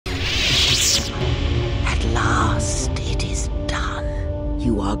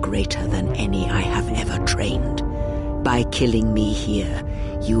You are greater than any I have ever trained. By killing me here,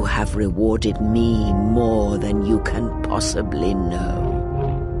 you have rewarded me more than you can possibly know.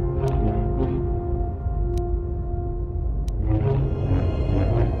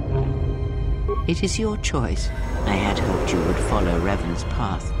 It is your choice. I had hoped you would follow Revan's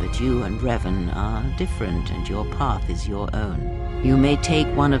path, but you and Revan are different, and your path is your own. You may take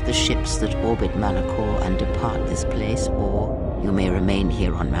one of the ships that orbit Malachor and depart this place, or you may remain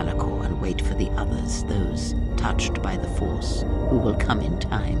here on Malachor and wait for the others, those touched by the Force, who will come in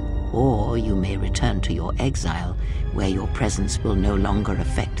time. Or you may return to your exile, where your presence will no longer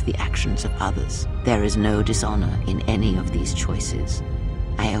affect the actions of others. There is no dishonor in any of these choices.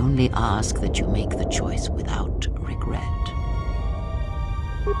 I only ask that you make the choice without regret.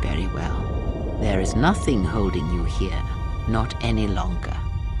 Very well. There is nothing holding you here, not any longer.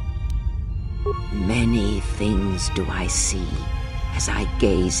 Many things do I see as I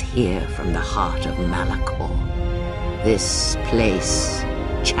gaze here from the heart of Malachor. This place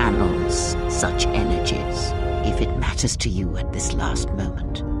channels such energies. If it matters to you at this last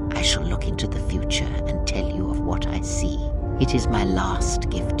moment, I shall look into the future and tell you of what I see. It is my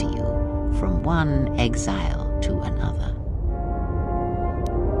last gift to you, from one exile to another.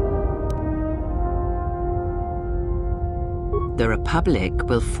 The Republic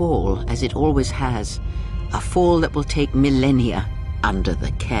will fall as it always has, a fall that will take millennia under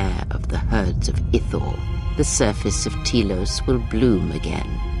the care of the herds of Ithor. The surface of Telos will bloom again,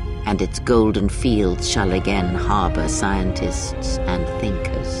 and its golden fields shall again harbor scientists and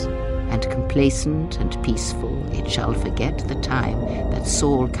thinkers. And complacent and peaceful, it shall forget the time that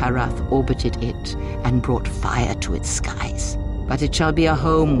Saul Karath orbited it and brought fire to its skies. But it shall be a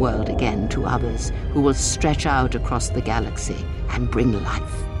home world again to others who will stretch out across the galaxy and bring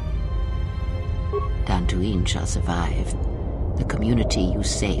life. Dantooine shall survive. The community you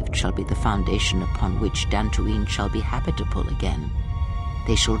saved shall be the foundation upon which Dantooine shall be habitable again.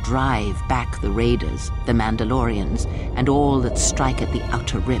 They shall drive back the Raiders, the Mandalorians, and all that strike at the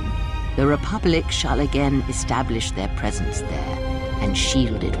Outer Rim. The Republic shall again establish their presence there and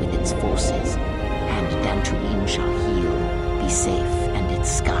shield it with its forces, and Dantooine shall heal, be safe, and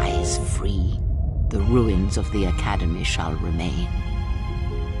its skies free. The ruins of the Academy shall remain.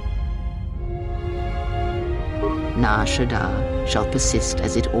 Nar Shaddaa shall persist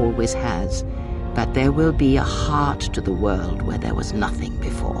as it always has, but there will be a heart to the world where there was nothing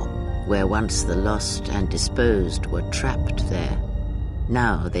before, where once the lost and disposed were trapped there.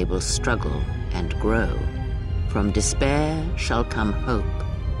 Now they will struggle and grow. From despair shall come hope.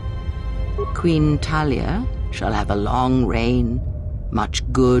 Queen Talia shall have a long reign. Much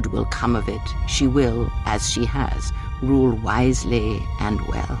good will come of it. She will, as she has, rule wisely and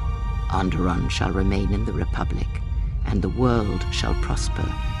well. Onderon shall remain in the Republic, and the world shall prosper,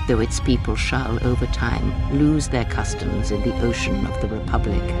 though its people shall, over time, lose their customs in the ocean of the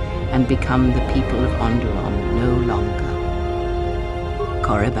Republic and become the people of Onderon no longer.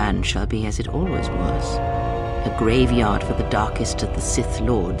 Korriban shall be as it always was, a graveyard for the darkest of the Sith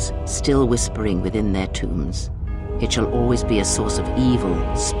Lords, still whispering within their tombs. It shall always be a source of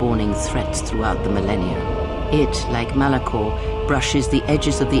evil, spawning threats throughout the millennia. It, like Malachor, brushes the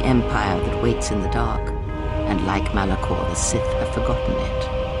edges of the Empire that waits in the dark, and like Malachor, the Sith have forgotten it.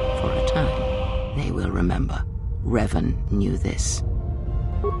 For a time, they will remember. Revan knew this.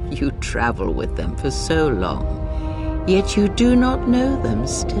 You travel with them for so long, yet you do not know them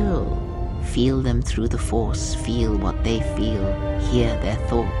still. Feel them through the Force, feel what they feel, hear their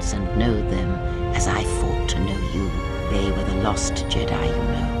thoughts and know them as I fought to know you. They were the lost Jedi, you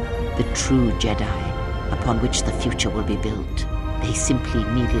know, the true Jedi upon which the future will be built. They simply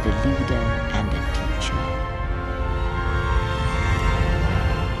needed a leader and a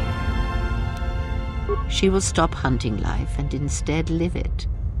teacher. She will stop hunting life and instead live it.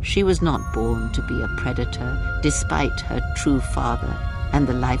 She was not born to be a predator, despite her true father and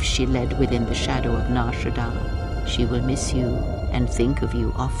the life she led within the shadow of Nar Shaddaa. She will miss you and think of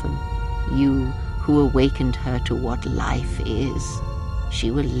you often, you who awakened her to what life is. She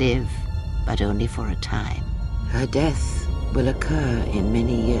will live, but only for a time. Her death will occur in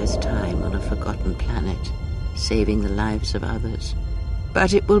many years' time on a forgotten planet, saving the lives of others.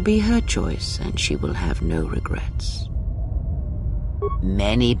 But it will be her choice, and she will have no regrets.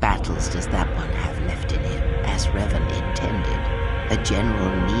 Many battles does that one have left in him, as Revan intended. A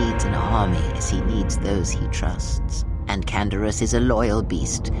general needs an army as he needs those he trusts. And Canderous is a loyal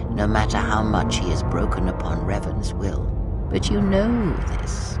beast, no matter how much he has broken upon Revan's will. But you know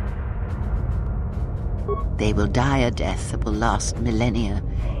this. They will die a death that will last millennia,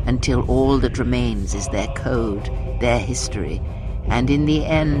 until all that remains is their code, their history, and in the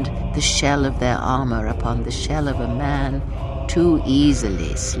end the shell of their armor upon the shell of a man too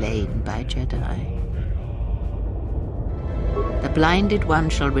easily slain by Jedi. The blinded one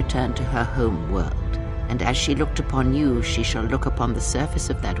shall return to her home world, and as she looked upon you, she shall look upon the surface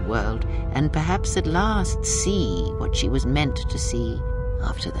of that world, and perhaps at last see what she was meant to see.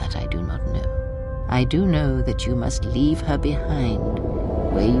 After that I do not know. I do know that you must leave her behind.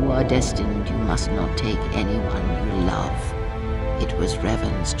 Where you are destined, you must not take anyone you love. It was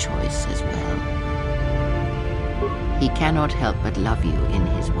Revan's choice as well. He cannot help but love you in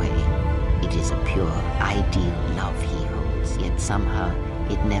his way. It is a pure, ideal love he holds, yet somehow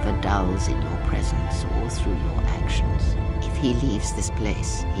it never dulls in your presence or through your actions. If he leaves this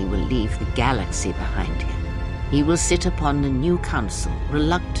place, he will leave the galaxy behind him. He will sit upon the new council,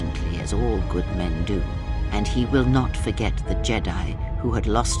 reluctantly as all good men do, and he will not forget the Jedi who had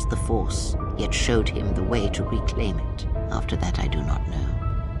lost the Force, yet showed him the way to reclaim it. After that I do not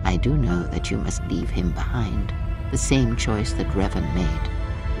know. I do know that you must leave him behind, the same choice that Revan made.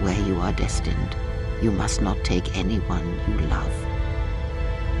 Where you are destined, you must not take anyone you love.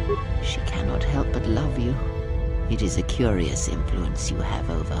 She cannot help but love you. It is a curious influence you have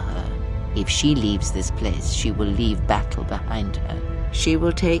over her. If she leaves this place, she will leave battle behind her. She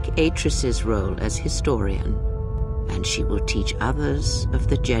will take Atris's role as historian, and she will teach others of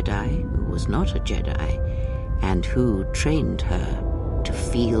the Jedi who was not a Jedi, and who trained her to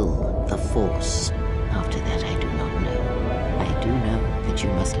feel the Force. After that I do not know. I do know that you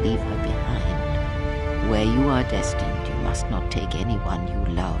must leave her behind. Where you are destined, you must not take anyone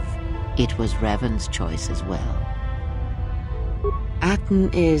you love. It was Revan's choice as well.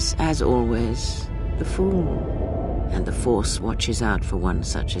 Atten is, as always, the fool, and the Force watches out for one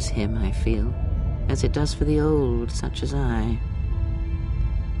such as him, I feel, as it does for the old such as I.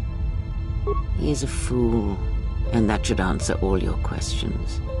 He is a fool, and that should answer all your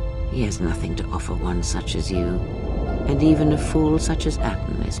questions. He has nothing to offer one such as you, and even a fool such as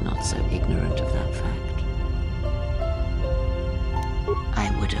Atten is not so ignorant of that fact.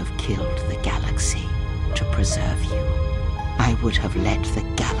 I would have killed the galaxy to preserve you. I would have let the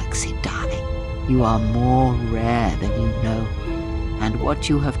galaxy die. You are more rare than you know, and what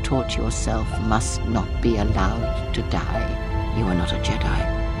you have taught yourself must not be allowed to die. You are not a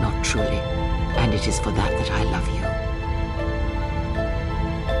Jedi, not truly, and it is for that that I love you.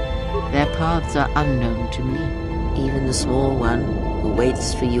 Their paths are unknown to me, even the small one who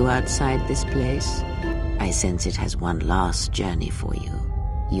waits for you outside this place. I sense it has one last journey for you.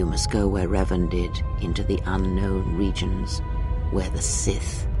 You must go where Revan did, into the unknown regions, where the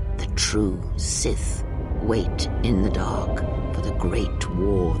Sith, the true Sith, wait in the dark for the great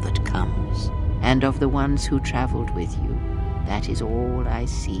war that comes. And of the ones who traveled with you, that is all I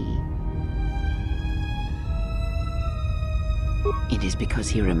see. It is because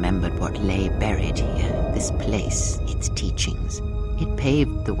he remembered what lay buried here, this place, its teachings. It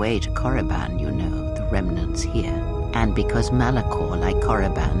paved the way to Korriban, you know, the remnants here. And because Malachor, like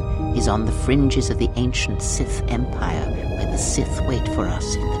Korriban, is on the fringes of the ancient Sith Empire, where the Sith wait for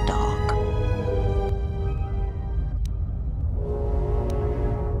us in the dark.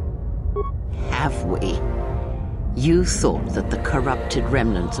 Have we? You thought that the corrupted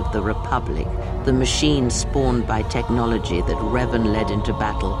remnants of the Republic, the machines spawned by technology that Revan led into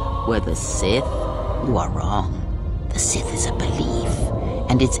battle, were the Sith? You are wrong. The Sith is a belief,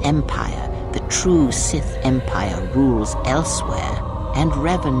 and its empire, the true Sith Empire, rules elsewhere, and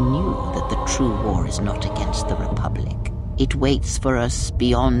Revan knew that the true war is not against the Republic. It waits for us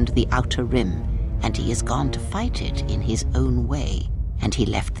beyond the Outer Rim, and he has gone to fight it in his own way. And he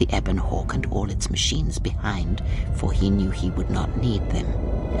left the Ebon Hawk and all its machines behind, for he knew he would not need them.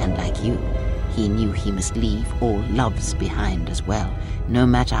 And like you, he knew he must leave all loves behind as well, no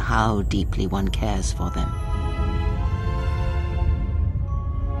matter how deeply one cares for them.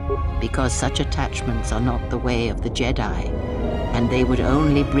 Because such attachments are not the way of the Jedi, and they would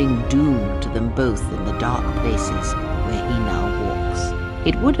only bring doom to them both in the dark places where he now walks.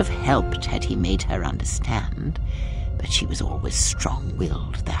 It would have helped had he made her understand, but she was always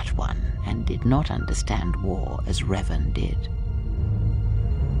strong-willed, that one, and did not understand war as Revan did.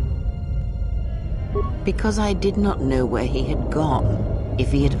 Because I did not know where he had gone.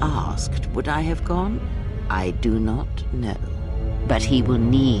 If he had asked, would I have gone? I do not know. But he will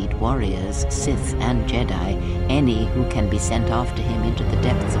need warriors, Sith and Jedi, any who can be sent after him into the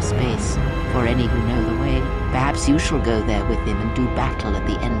depths of space, for any who know the way. Perhaps you shall go there with him and do battle at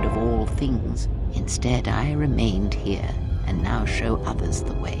the end of all things. Instead, I remained here, and now show others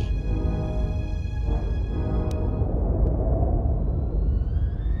the way.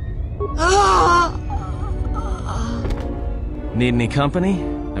 Need any company?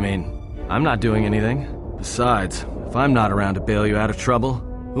 I mean, I'm not doing anything. Besides, if I'm not around to bail you out of trouble,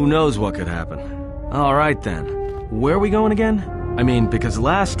 who knows what could happen. Alright then. Where are we going again? I mean, because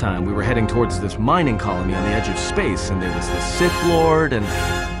last time we were heading towards this mining colony on the edge of space, and there was the Sith Lord,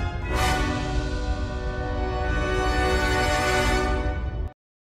 and...